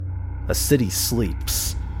A city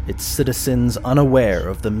sleeps, its citizens unaware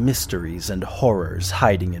of the mysteries and horrors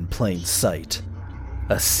hiding in plain sight.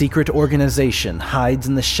 A secret organization hides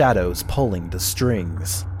in the shadows pulling the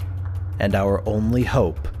strings. And our only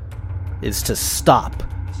hope is to stop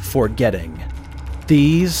forgetting.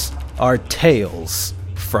 These are Tales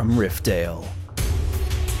from Riftdale.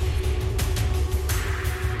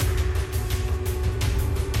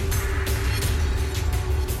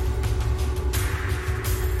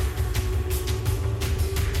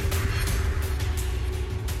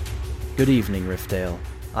 Good evening, Riftdale.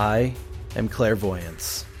 I am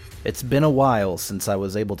Clairvoyance. It's been a while since I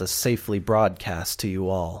was able to safely broadcast to you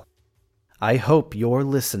all. I hope you're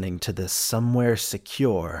listening to this somewhere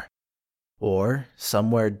secure, or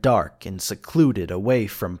somewhere dark and secluded away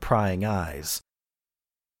from prying eyes,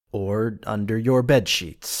 or under your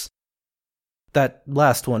bedsheets. That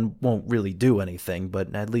last one won't really do anything,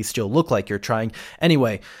 but at least you'll look like you're trying.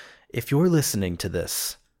 Anyway, if you're listening to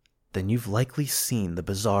this, then you've likely seen the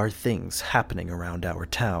bizarre things happening around our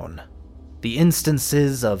town. The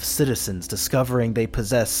instances of citizens discovering they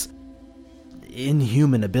possess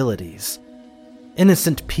inhuman abilities.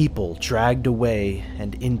 Innocent people dragged away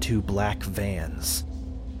and into black vans.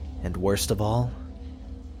 And worst of all,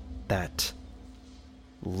 that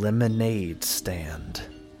lemonade stand.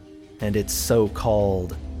 And its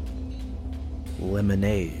so-called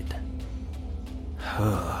lemonade.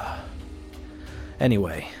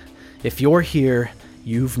 Anyway, if you're here,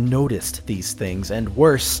 you've noticed these things, and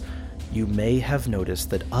worse, you may have noticed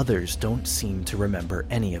that others don't seem to remember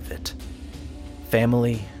any of it.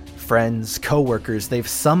 Family, friends, co-workers, they've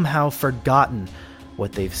somehow forgotten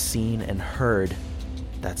what they've seen and heard.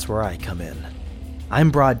 That's where I come in. I'm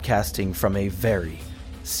broadcasting from a very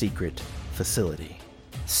secret facility.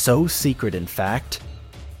 So secret, in fact,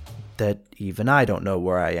 that even I don't know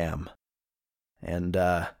where I am. And,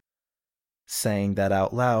 saying that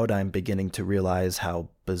out loud, I'm beginning to realize how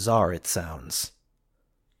bizarre it sounds.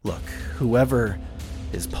 Look, whoever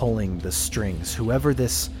is pulling the strings, whoever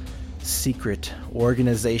this secret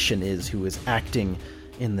organization is who is acting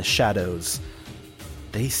in the shadows,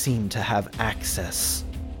 they seem to have access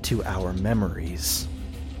to our memories.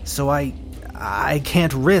 So I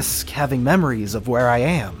can't risk having memories of where I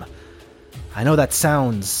am. I know that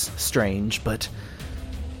sounds strange, but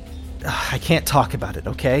I can't talk about it,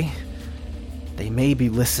 okay? They may be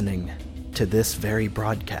listening to this very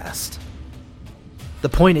broadcast. The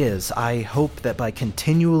point is, I hope that by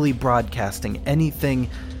continually broadcasting anything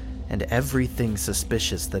and everything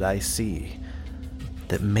suspicious that I see,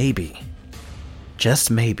 that maybe, just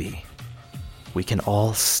maybe, we can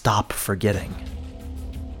all stop forgetting.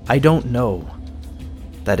 I don't know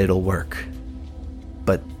that it'll work,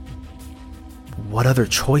 but what other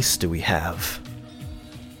choice do we have?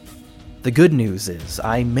 The good news is,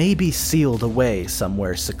 I may be sealed away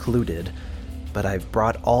somewhere secluded, but I've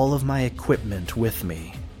brought all of my equipment with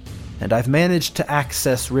me, and I've managed to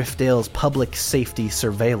access Riftdale's public safety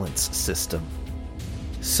surveillance system.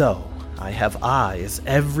 So, I have eyes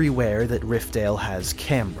everywhere that Riftdale has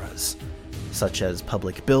cameras, such as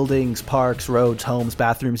public buildings, parks, roads, homes,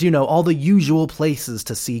 bathrooms, all the usual places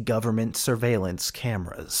to see government surveillance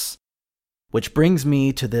cameras. Which brings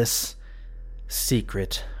me to this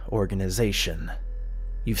secret organization.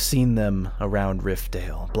 You've seen them around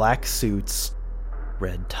Riftdale. Black suits,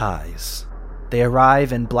 red ties. They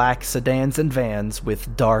arrive in black sedans and vans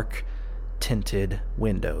with dark, tinted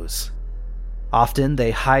windows. Often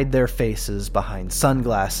they hide their faces behind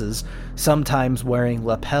sunglasses, sometimes wearing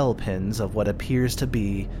lapel pins of what appears to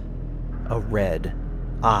be a red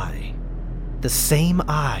eye. The same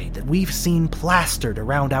eye that we've seen plastered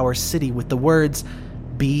around our city with the words,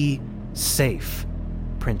 "Be safe,"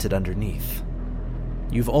 printed underneath.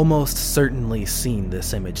 You've almost certainly seen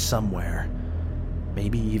this image somewhere,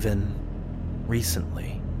 maybe even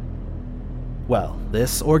recently. Well,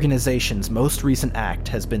 this organization's most recent act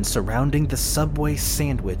has been surrounding the Subway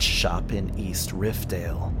sandwich shop in East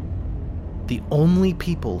Riftdale. The only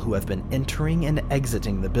people who have been entering and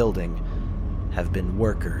exiting the building have been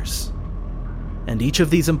workers. And each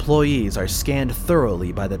of these employees are scanned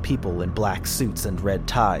thoroughly by the people in black suits and red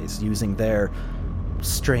ties using their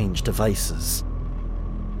strange devices.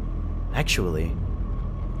 Actually,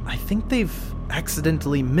 I think they've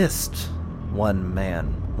accidentally missed one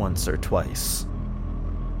man once or twice.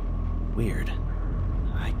 Weird.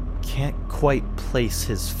 I can't quite place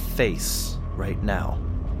his face right now.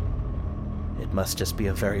 It must just be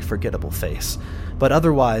a very forgettable face. But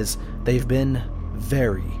otherwise, they've been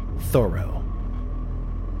very thorough.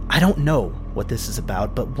 I don't know what this is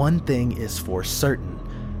about, but one thing is for certain.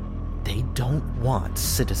 They don't want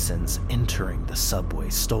citizens entering the Subway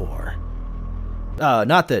store.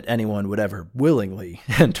 Not that anyone would ever willingly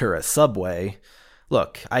enter a Subway.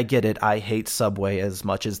 Look, I get it, I hate Subway as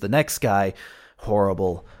much as the next guy.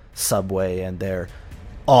 Horrible Subway and their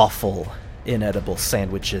awful, inedible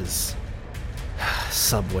sandwiches.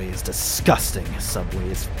 Subway is disgusting. Subway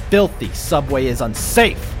is filthy. Subway is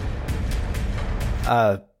unsafe.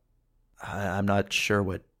 I'm not sure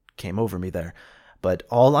what came over me there, but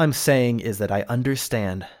all I'm saying is that I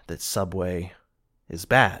understand that Subway is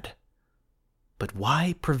bad. But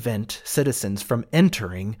why prevent citizens from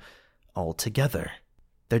entering altogether?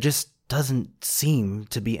 There just doesn't seem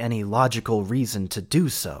to be any logical reason to do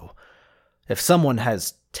so. If someone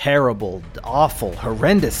has terrible, awful,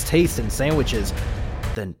 horrendous taste in sandwiches,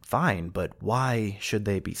 then fine, but why should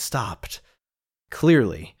they be stopped?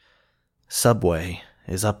 Clearly, Subway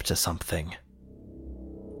is up to something.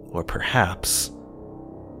 Or perhaps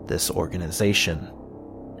this organization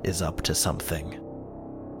is up to something.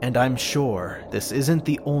 And I'm sure this isn't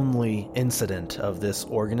the only incident of this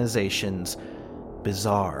organization's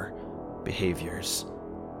bizarre behaviors.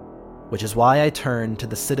 Which is why I turn to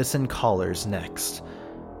the citizen callers next.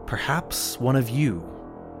 Perhaps one of you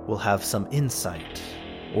will have some insight,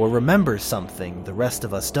 or remember something the rest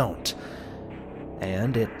of us don't.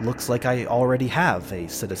 And it looks like I already have a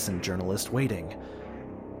citizen journalist waiting.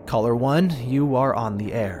 Caller 1, you are on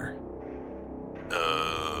the air.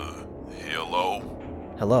 Hello?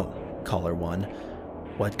 Hello, Caller 1.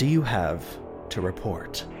 What do you have to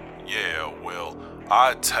report? Yeah, well,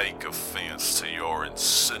 I take offense to your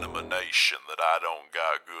insinuation that I don't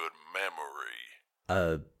got good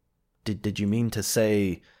memory. Did you mean to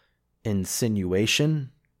say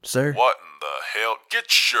insinuation, sir? What in the hell?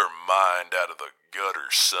 Get your mind out of the gutter,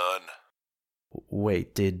 son.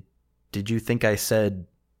 Wait, did you think I said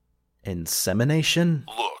insemination?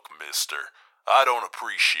 Look, mister, I don't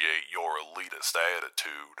appreciate your elitist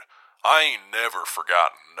attitude. I ain't never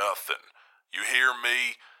forgotten nothing. You hear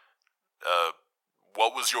me?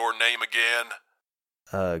 What was your name again?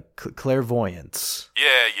 Clairvoyance. Yeah,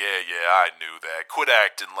 I knew that. Quit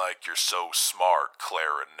acting like you're so smart,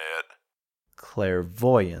 Clarinet.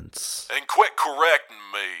 Clairvoyance. And quit correcting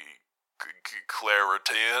me,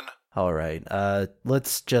 Claritin. Alright,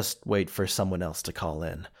 let's just wait for someone else to call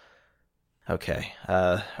in. Okay,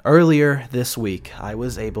 earlier this week, I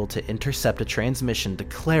was able to intercept a transmission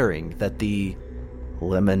declaring that the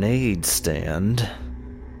lemonade stand,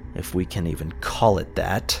 if we can even call it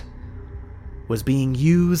that, was being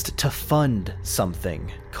used to fund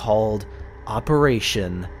something called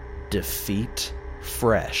Operation Defeat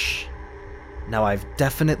Fresh. Now, I've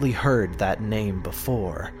definitely heard that name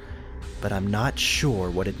before, but I'm not sure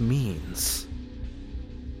what it means.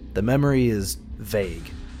 The memory is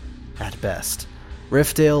vague, at best.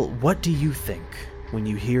 Riftdale, what do you think when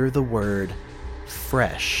you hear the word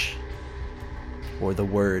fresh? Or the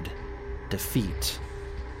word defeat?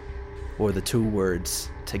 Or the two words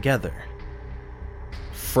together?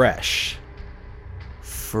 Fresh.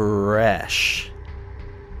 Fresh.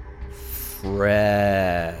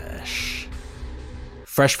 Fresh.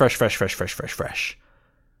 Fresh, fresh, fresh, fresh, fresh, fresh, fresh.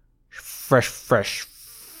 Fresh, fresh,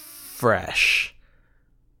 fresh.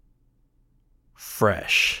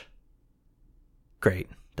 Fresh. Great.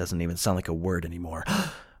 Doesn't even sound like a word anymore.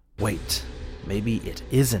 Wait. Maybe it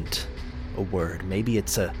isn't a word. Maybe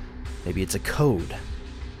it's a code.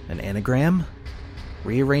 An anagram?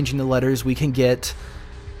 Rearranging the letters, we can get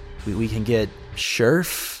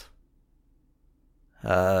Scherf.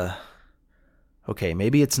 Okay,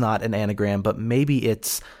 maybe it's not an anagram, but maybe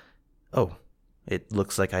it's... Oh, it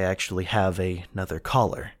looks like I actually have another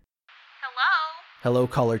caller. Hello? Hello,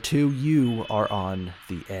 caller 2, you are on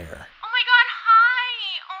the air. Oh my god,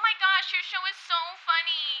 hi! Oh my gosh, your show is so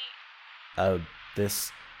funny!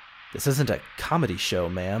 This isn't a comedy show,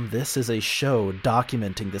 ma'am. This is a show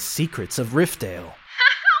documenting the secrets of Riftdale.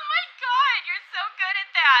 Oh my god, you're so good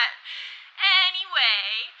at that!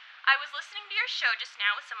 Anyway, I was listening to your show just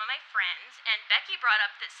now with some of my friends, and Becky brought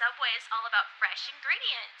up that Subway is all about fresh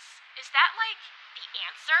ingredients. Is that, like, the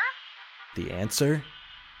answer? The answer?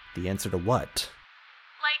 The answer to what?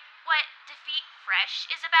 Like, what Defeat Fresh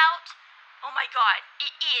is about? Oh my god,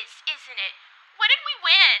 it is, isn't it? What did we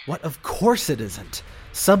win? What? Of course it isn't.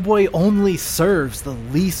 Subway only serves the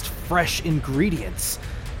least fresh ingredients.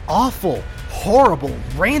 Awful, horrible,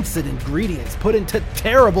 rancid ingredients put into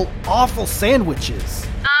terrible, awful sandwiches.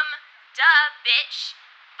 Duh, bitch.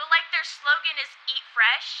 But like their slogan is Eat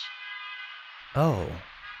Fresh. Oh.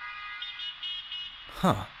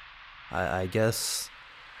 Huh. I guess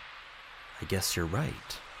you're right.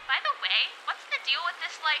 By the way, what's the deal with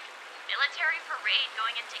this, like, military parade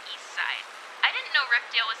going into Eastside? I didn't know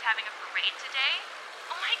Riftdale was having a parade today.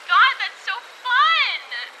 Oh my god, that's so fun!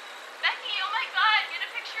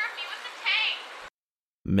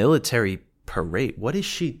 Military parade? What is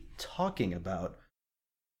she talking about?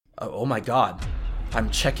 Oh my god. I'm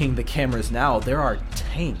checking the cameras now. There are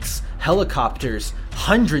tanks, helicopters,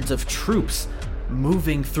 hundreds of troops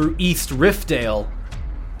moving through East Riftdale.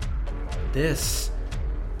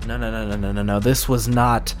 No. This was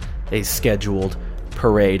not a scheduled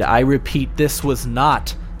parade. I repeat, this was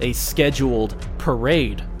not a scheduled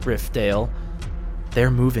parade, Riftdale. They're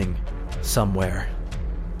moving somewhere.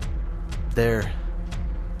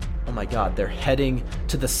 Oh my god, they're heading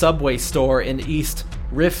to the Subway store in East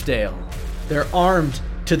Riftdale. They're armed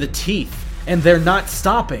to the teeth, and they're not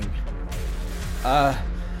stopping. I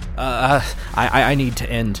need to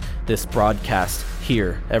end this broadcast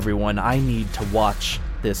here, everyone. I need to watch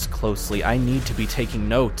this closely. I need to be taking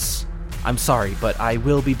notes. I'm sorry, but I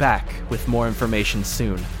will be back with more information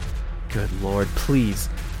soon. Good Lord, please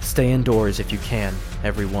stay indoors if you can,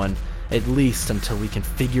 everyone. At least until we can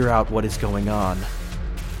figure out what is going on.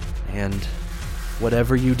 And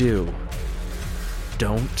whatever you do,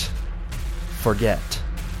 don't forget.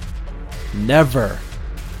 Never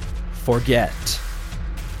forget.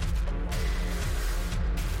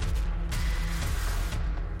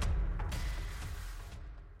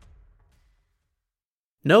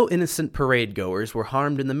 No innocent parade goers were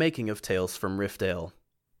harmed in the making of Tales from Riftdale.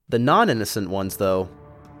 The non-innocent ones, though,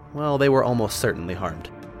 well, they were almost certainly harmed.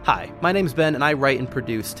 Hi, my name's Ben, and I write and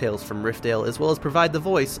produce Tales from Riftdale, as well as provide the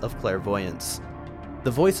voice of Clairvoyance. The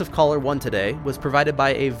voice of Caller 1 today was provided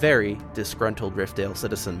by a very disgruntled Riftdale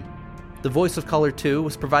citizen. The voice of Caller 2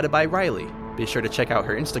 was provided by Riley. Be sure to check out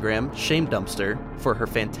her Instagram, Shame Dumpster, for her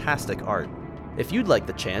fantastic art. If you'd like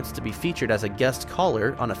the chance to be featured as a guest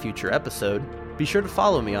caller on a future episode, be sure to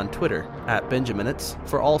follow me on Twitter, @Benjaminits,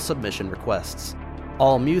 for all submission requests.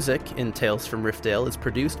 All music in Tales from Riftdale is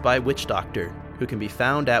produced by Witch Doctor, who can be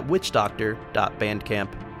found at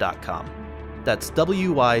witchdoctor.bandcamp.com. That's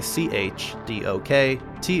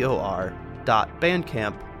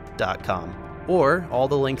WYCHDOKTOR.bandcamp.com. Or all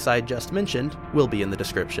the links I just mentioned will be in the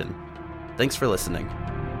description. Thanks for listening.